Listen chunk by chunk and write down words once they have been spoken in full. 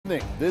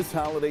This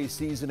holiday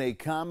season, a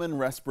common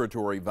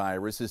respiratory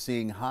virus is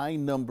seeing high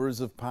numbers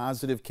of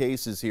positive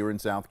cases here in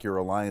South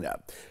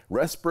Carolina.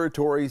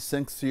 Respiratory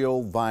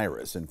syncytial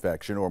virus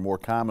infection, or more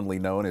commonly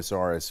known as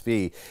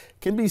RSV,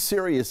 can be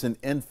serious in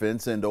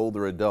infants and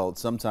older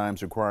adults,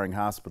 sometimes requiring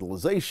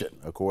hospitalization,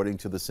 according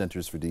to the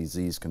Centers for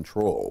Disease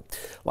Control.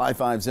 Live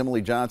 5's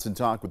Emily Johnson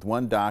talked with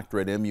one doctor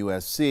at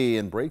MUSC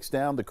and breaks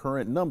down the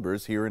current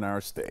numbers here in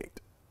our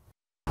state.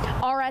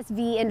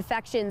 RSV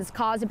infections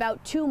cause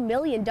about 2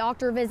 million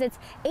doctor visits,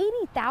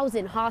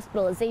 80,000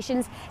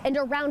 hospitalizations, and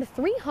around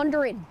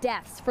 300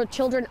 deaths for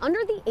children under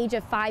the age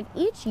of 5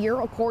 each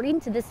year, according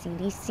to the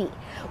CDC.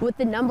 With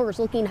the numbers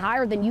looking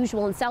higher than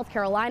usual in South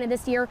Carolina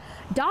this year,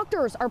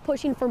 doctors are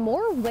pushing for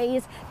more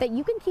ways that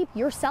you can keep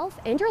yourself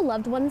and your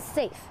loved ones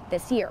safe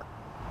this year.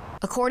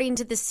 According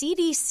to the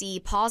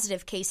CDC,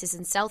 positive cases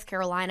in South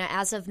Carolina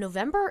as of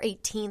November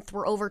 18th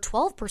were over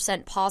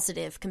 12%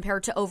 positive,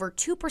 compared to over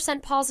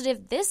 2%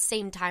 positive this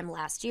same time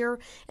last year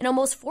and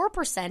almost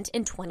 4%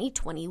 in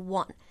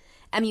 2021.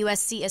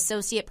 MUSC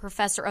Associate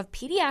Professor of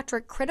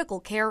Pediatric Critical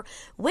Care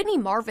Whitney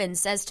Marvin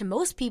says to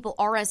most people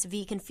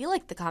RSV can feel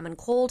like the common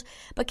cold,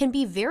 but can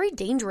be very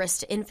dangerous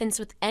to infants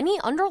with any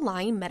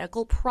underlying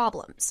medical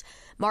problems.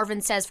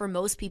 Marvin says for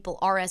most people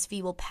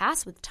RSV will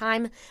pass with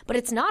time, but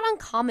it's not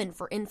uncommon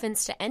for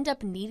infants to end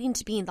up needing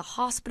to be in the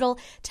hospital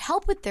to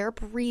help with their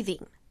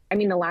breathing. I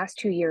mean, the last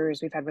 2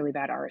 years we've had really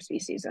bad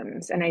RSV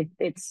seasons, and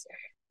it's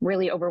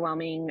really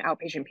overwhelming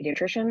outpatient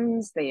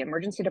pediatricians, the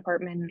emergency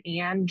department,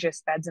 and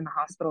just beds in the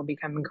hospital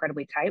become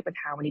incredibly tight with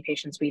how many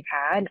patients we've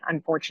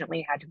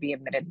unfortunately had to be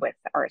admitted with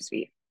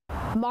RSV.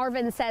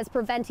 Marvin says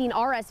preventing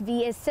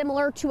RSV is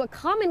similar to a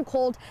common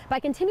cold by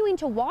continuing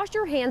to wash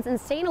your hands and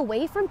staying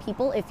away from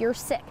people if you're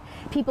sick.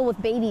 People with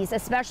babies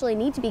especially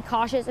need to be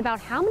cautious about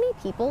how many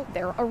people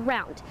they're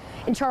around.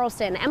 In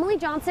Charleston, Emily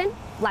Johnson,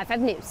 Live 5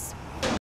 News.